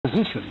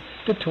position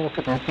to talk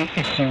about the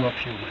issue of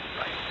human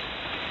rights.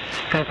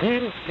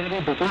 Khalil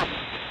Garibabadi,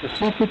 the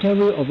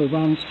Secretary of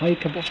Iran's High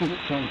Commission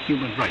for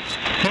Human Rights,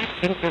 said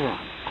in Iran,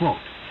 quote,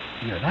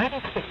 "The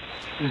United States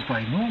is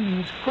by no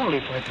means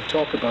qualified to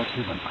talk about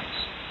human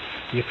rights."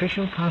 The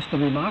official passed the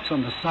remarks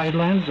on the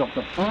sidelines of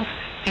the 4th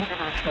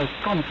International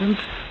Conference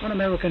on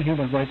American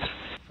Human Rights.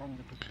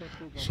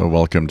 So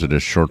welcome to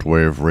this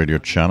Shortwave radio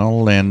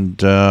channel,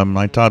 and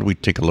I thought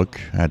we'd take a look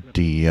at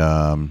the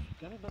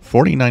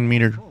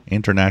 49-meter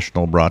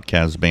international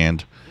broadcast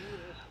band,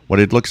 what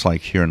it looks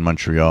like here in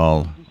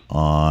Montreal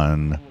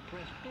on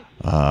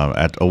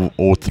at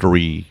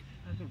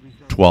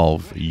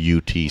 03:12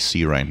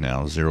 UTC right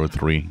now,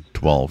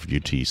 03:12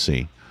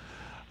 UTC,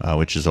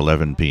 which is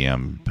 11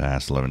 p.m.,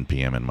 past 11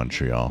 p.m. in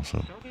Montreal,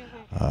 so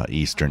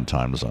Eastern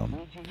time zone.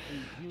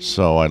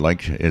 So I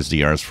like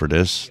SDRs for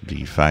this,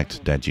 the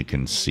fact that you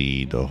can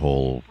see the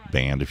whole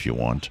band if you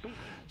want.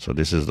 So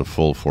this is the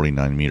full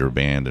 49-meter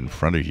band in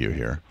front of you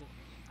here.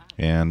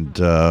 And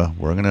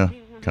we're going to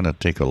kind of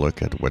take a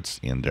look at what's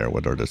in there,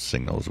 what are the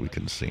signals we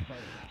can see.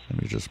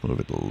 Let me just move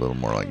it a little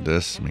more like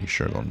this, make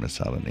sure I don't miss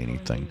out on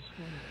anything.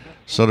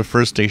 So the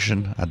first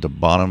station at the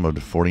bottom of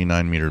the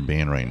 49-meter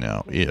band right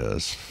now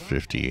is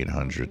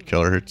 5800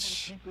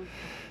 kilohertz.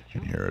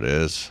 And here it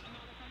is.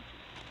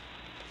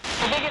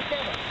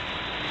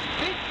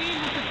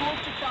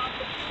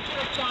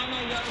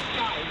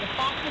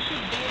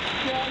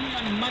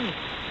 Money.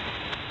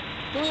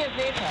 2 years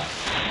later,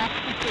 that's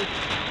the case.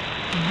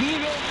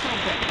 Zero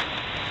progress.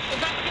 So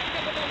that things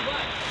are going to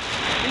work.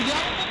 The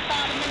European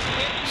Parliament...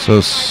 So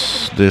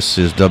this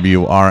is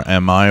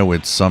WRMI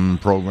with some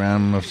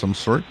program of some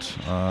sort.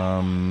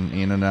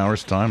 In an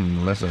hour's time,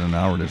 in less than an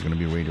hour, there's going to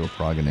be Radio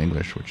Prague in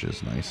English, which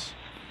is nice.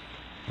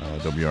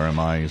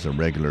 WRMI is a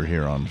regular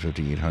here on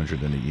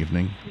 5800 in the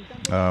evening.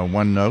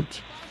 One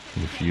note,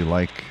 if you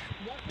like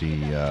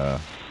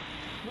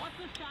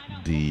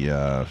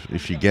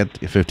if you get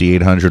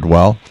 5800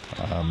 well,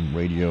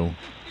 Radio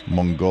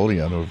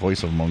Mongolia, the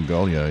Voice of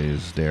Mongolia,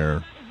 is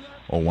there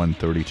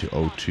 0130 to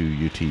 02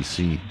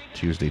 UTC,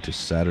 Tuesday to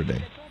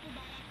Saturday.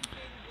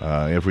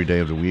 Every day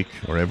of the week,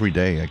 or every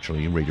day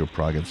actually, Radio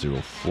Prague at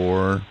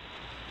 04.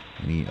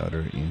 Any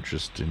other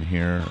interest in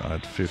here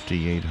at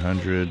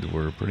 5800?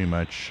 We're pretty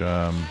much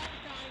a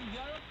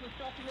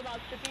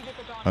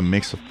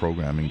mix of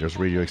programming. There's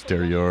Radio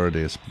Exterior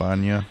de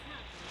España.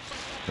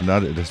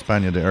 Not de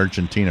España, de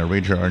Argentina,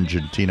 Radio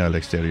Argentina al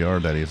Exterior,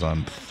 that is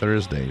on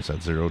Thursdays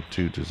at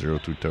 02 to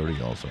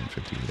 0230, also on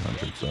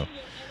 5800. So,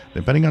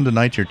 depending on the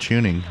night you're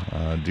tuning,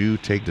 do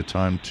take the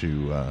time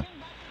to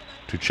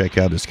check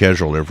out the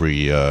schedule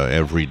every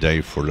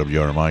day for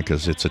WRMI,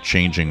 because it's a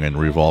changing and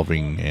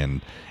revolving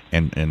and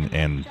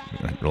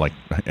like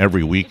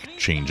every week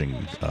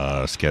changing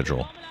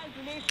schedule.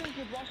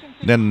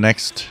 Then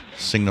next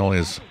signal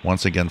is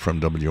once again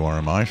from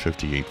WRMI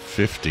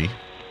 5850.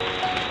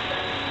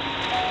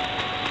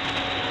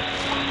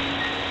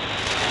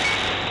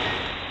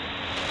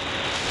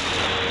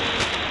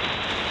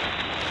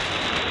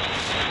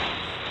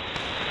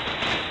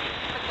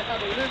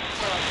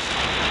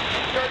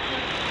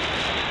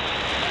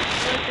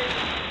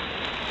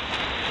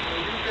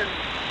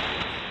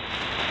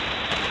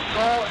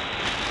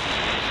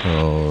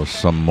 So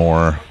some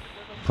more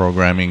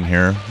programming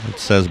here. It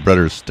says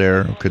Brother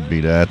Stare. Could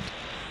be that.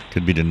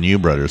 Could be the new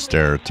Brother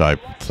Stare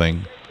type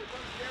thing.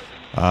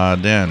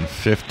 Then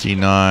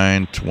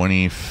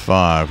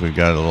 5925. We've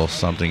got a little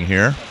something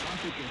here.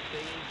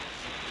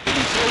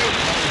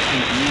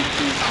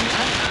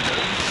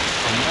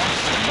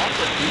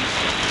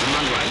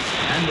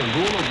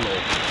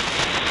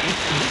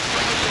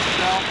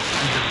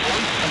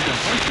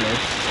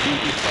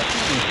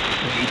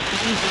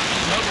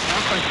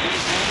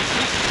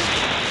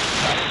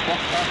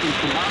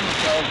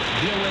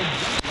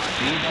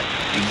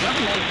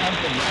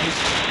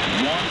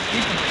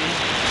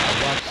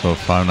 So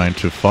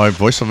 5925,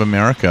 Voice of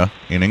America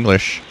in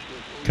English,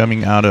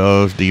 coming out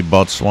of the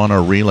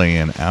Botswana relay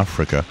in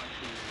Africa.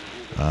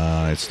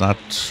 It's not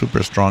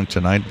super strong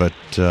tonight, but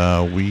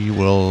we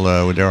will.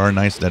 There are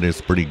nights that is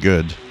pretty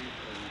good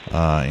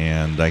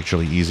and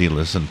actually easy to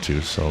listen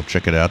to. So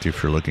check it out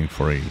if you're looking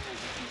for a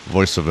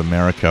Voice of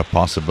America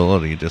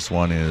possibility. This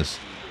one is,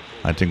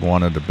 I think,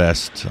 one of the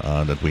best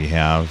that we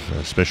have,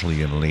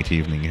 especially in the late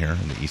evening here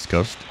in the East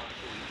Coast.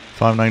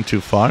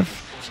 5925,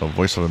 so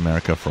Voice of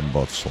America from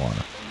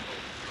Botswana.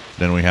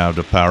 Then we have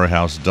the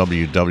powerhouse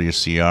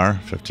WWCR,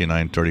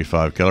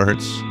 5935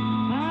 kilohertz.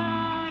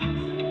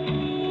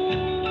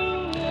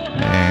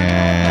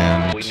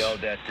 And we know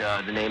that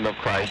the name of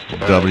Christ,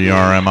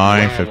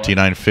 WRMI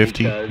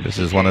 5950. This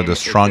is one of the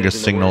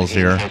strongest signals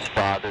here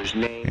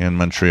in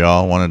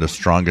Montreal. One of the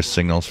strongest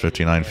signals,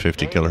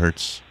 5950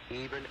 kilohertz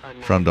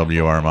from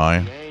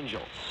WRMI.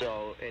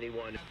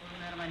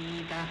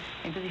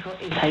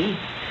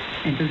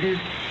 Entonces,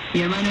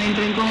 mi hermano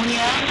entró en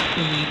comunidad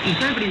y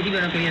yo al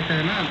principio no quería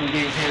saber nada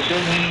porque yo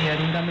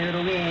nunca me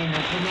drogué, no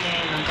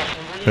fumé, nunca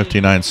fumé.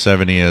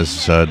 5970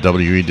 is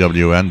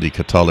WEWN, the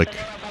Catholic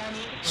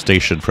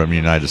station from the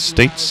United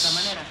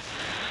States.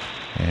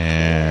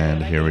 And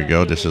And here we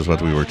go. This is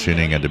what we were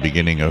tuning at the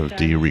beginning of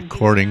the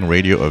recording.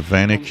 Radio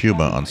Havana,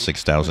 Cuba on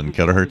 6,000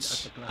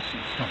 kilohertz.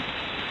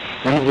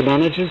 One of the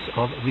managers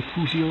of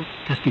Refugio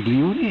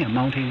Castiglione, a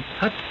mountain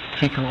hut,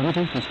 3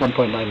 kilometers, that's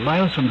 1.9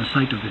 miles from the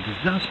site of the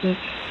disaster,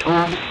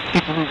 told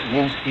Italy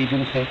news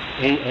agency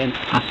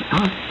ANSA,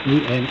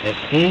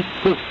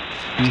 quote,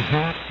 "We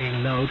heard a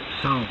loud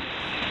sound,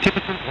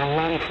 typical of a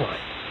landslide.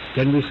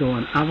 Then we saw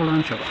an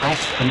avalanche of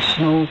ice and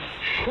snow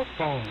shoot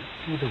down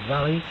through the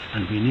valley,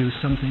 and we knew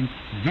something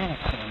very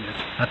serious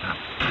had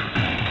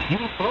happened." He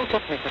brought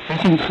up with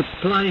facing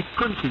supply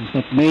crunches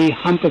that may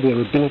hamper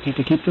their ability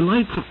to keep the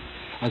lights on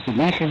as the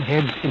nation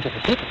heads into the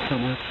peak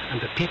summer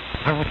and the peak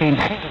hurricane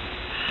season.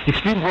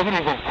 Extreme weather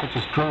events such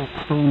as drought,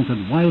 storms,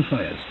 and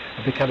wildfires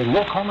are becoming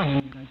more common in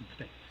the United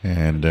States.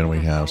 And then we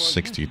have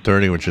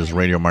 6030, which is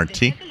Radio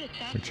Marti,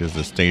 which is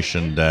the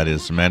station that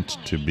is meant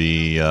to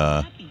be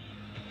a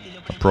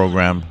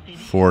program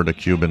for the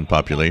Cuban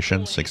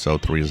population,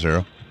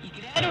 6030.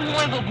 Un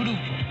nuevo grupo,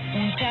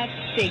 un chat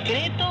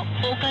secreto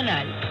o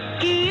canal.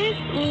 ¿Qué es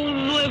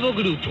un nuevo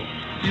grupo?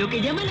 Lo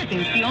que llama la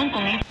atención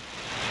con esto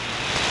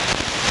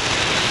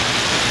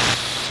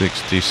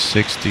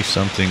 6060,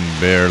 something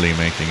barely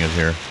making it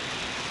here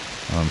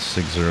on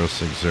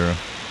 6060.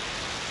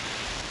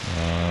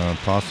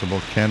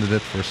 Possible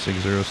candidate for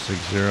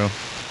 6060.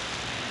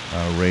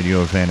 Radio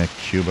Havana,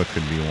 Cuba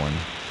could be one.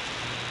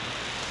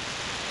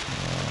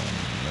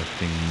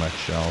 Nothing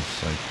much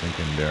else, I think,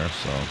 in there,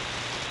 so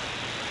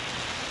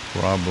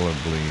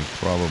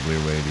probably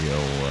Radio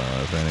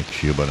Havana,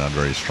 Cuba, not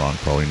very strong,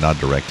 probably not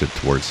directed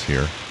towards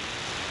here.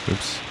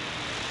 Oops,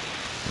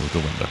 move the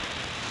window.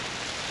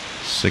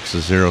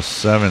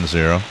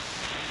 6070.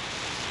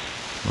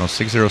 No,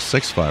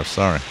 6065,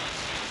 sorry.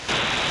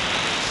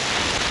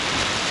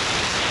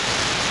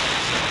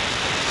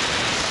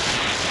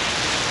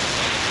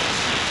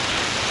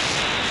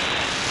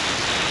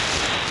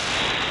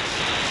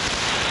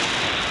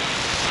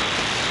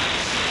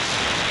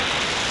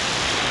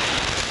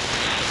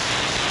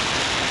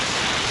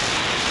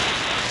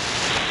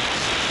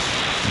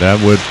 That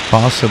would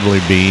possibly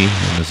be,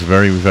 and it's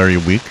very, very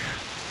weak.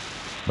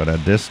 But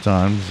at this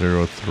time,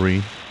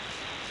 03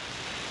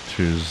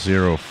 to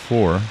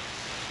 04,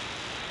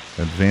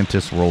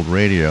 Adventist World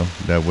Radio,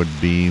 that would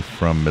be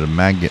from the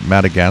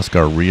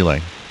Madagascar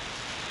relay,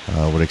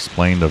 would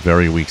explain the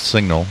very weak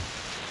signal,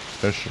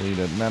 especially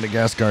that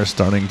Madagascar is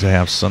starting to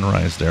have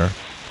sunrise there.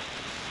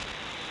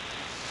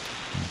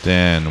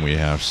 Then we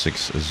have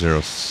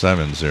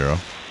 6070,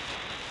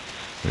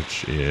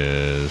 which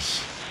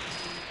is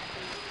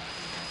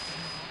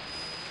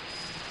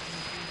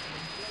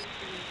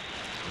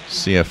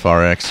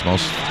CFRX.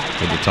 Most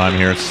of the time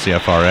here it's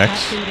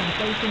CFRX.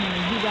 Inflation in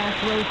the U.S.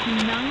 rose to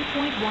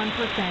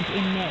 9.1%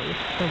 in May.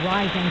 The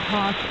rising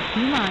costs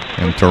too much.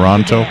 In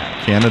Toronto,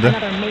 Canada.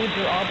 Another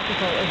major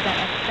obstacle is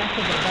that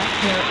accessible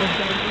healthcare is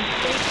getting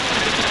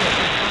increasingly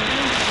difficult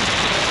for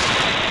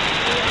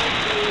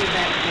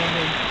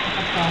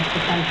across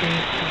the country.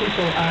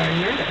 People are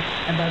nervous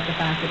about the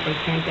fact that they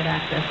can't get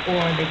access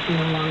or they can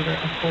no longer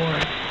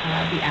afford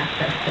the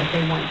access that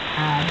they once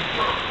had.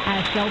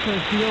 As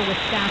shelters deal with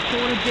staff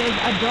shortages,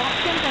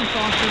 adoptions and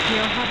foster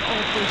care have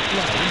also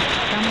slowed.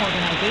 Some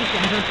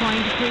organizations are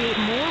trying to create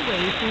more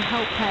ways to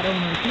help pet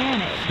owners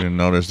manage. You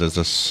notice there's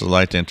a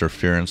slight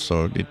interference,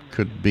 so it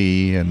could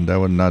be, and that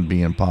would not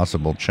be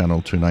impossible,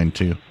 channel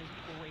 292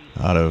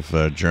 out of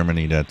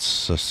Germany that's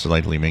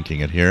slightly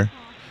making it here.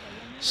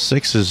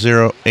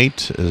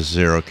 6080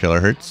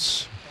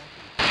 kilohertz.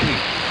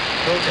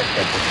 Protest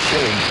at the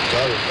killing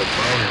started the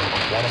burning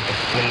of one of the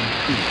flame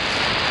trees.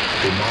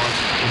 The Mars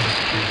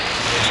Industry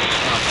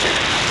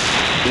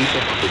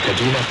Bishop of the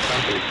Kaduna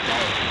Catholic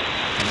Diocese,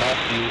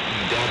 Matthew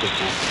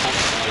Ndabisi,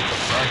 testified the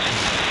person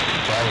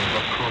during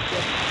the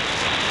protest.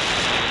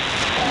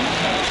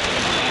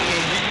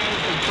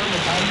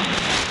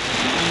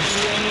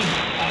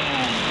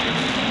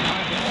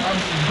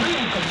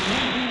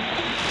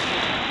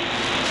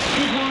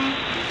 People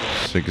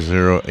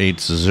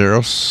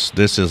 6080.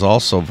 This is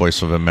also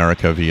Voice of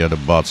America via the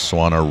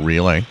Botswana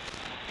relay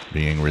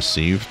being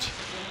received.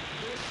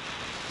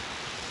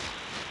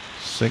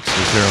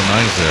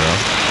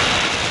 6090.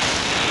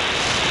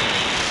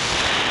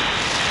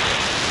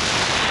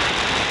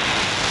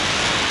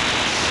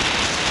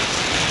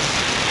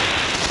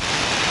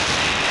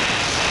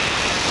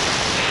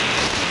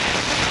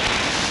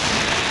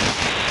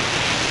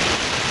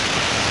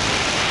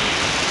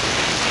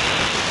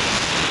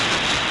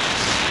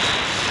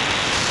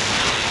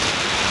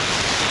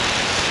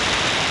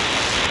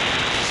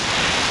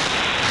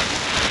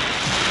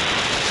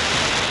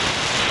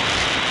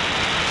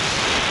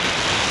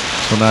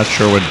 So not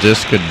sure what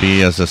this could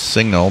be as a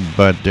signal,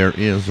 but there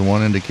is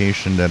one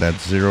indication that at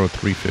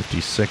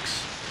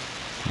 0356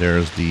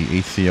 there's the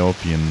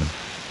Ethiopian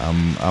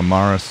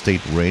Amara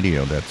State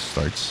Radio that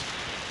starts.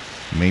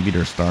 Maybe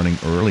they're starting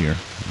earlier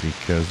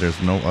because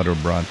there's no other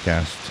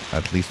broadcast,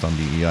 at least on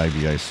the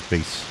EIVI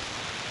Space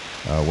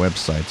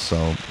website.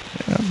 So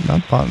yeah,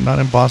 not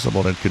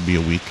impossible that could be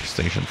a weak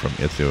station from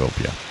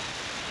Ethiopia.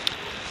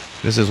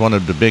 This is one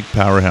of the big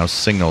powerhouse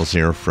signals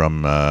here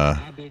from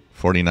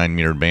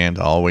 49-meter band,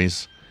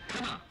 always.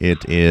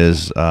 It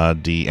is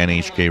the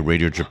NHK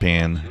Radio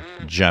Japan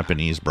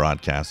Japanese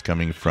broadcast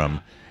coming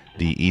from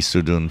the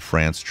Issoudun,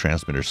 France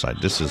transmitter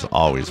side. This is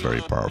always very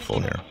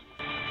powerful here.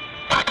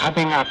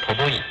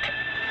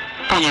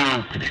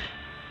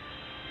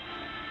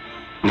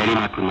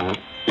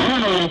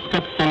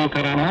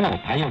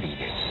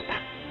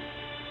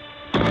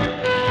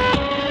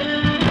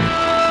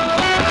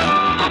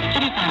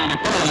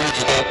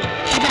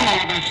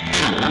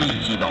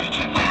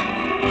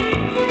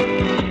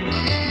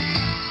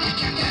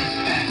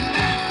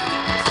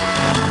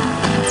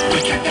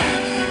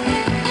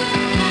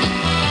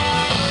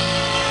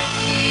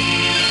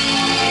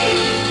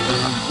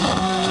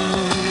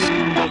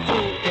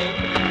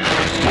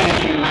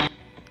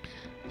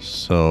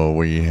 So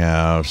we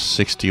have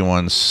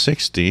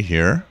 6160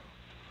 here,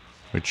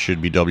 which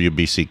should be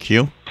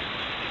WBCQ.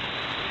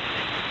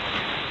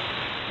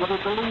 Well, the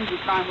balloon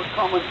design was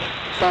coming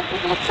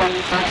something like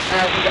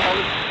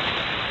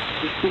 $75,000.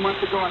 Just 2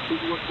 months ago, I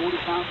think it was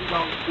 $40,000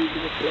 to do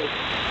this place.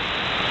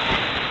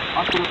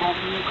 I could have bought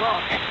me a new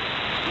car.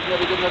 You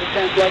never get another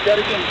chance like that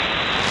again.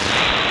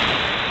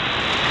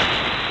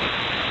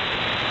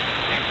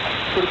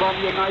 Could have bought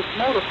me a nice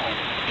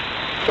motorhome.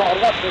 So I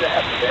want me to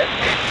have that.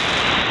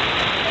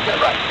 Is that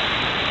right?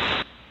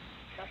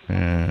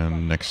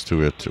 And next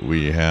to it,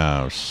 we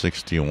have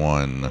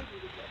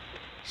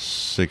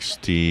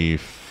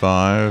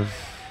 6165,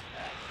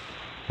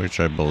 which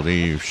I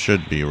believe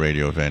should be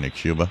Radio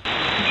Vanucuba.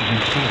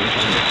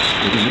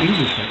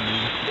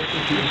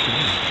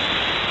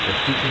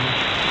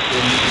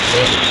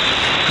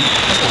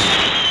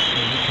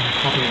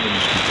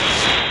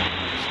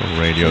 So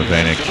Radio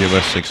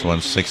Vanucuba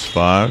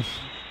 6165.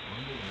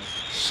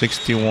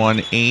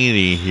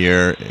 6180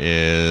 here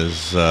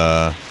is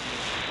a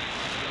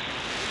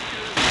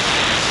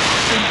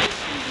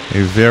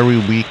very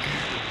weak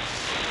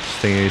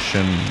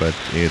station, but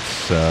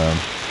it's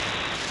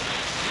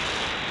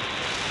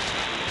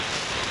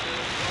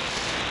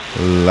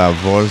La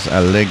Voz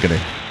Alegre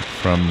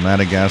from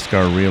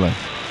Madagascar Relay,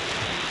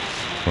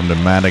 from the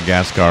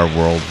Madagascar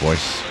World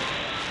Voice.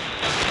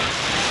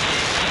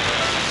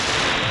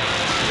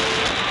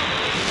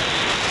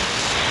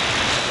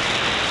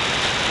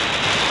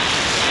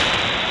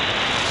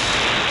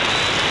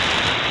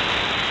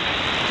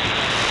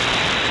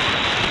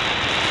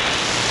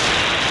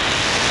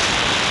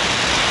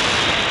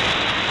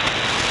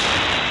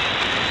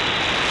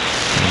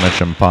 Much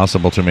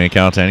impossible to make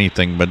out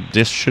anything, but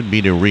this should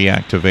be the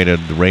reactivated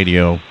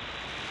Radio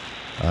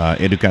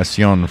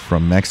Educación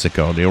from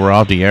Mexico. They were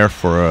out the air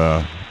for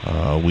a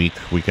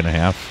week and a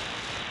half,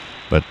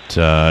 but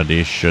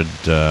they should,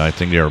 I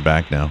think they are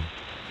back now.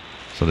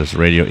 So this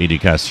Radio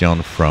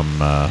Educación from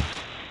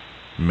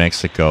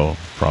Mexico,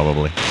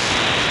 probably.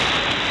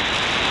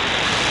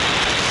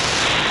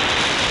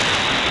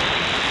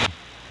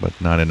 But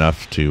not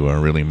enough to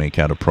really make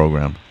out a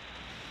program.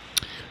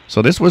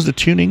 So this was the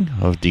tuning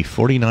of the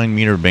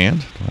 49-meter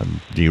band,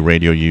 the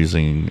radio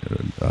using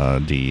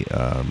the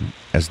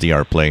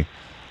SDRplay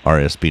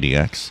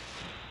RSPdx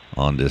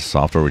on this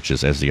software, which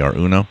is SDR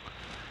Uno,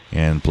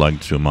 and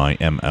plugged to my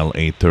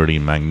MLA 30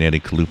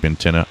 magnetic loop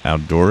antenna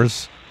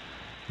outdoors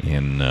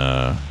in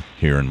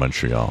here in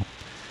Montreal.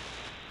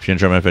 If you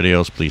enjoy my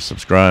videos, please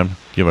subscribe,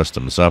 give us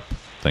thumbs up.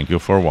 Thank you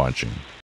for watching.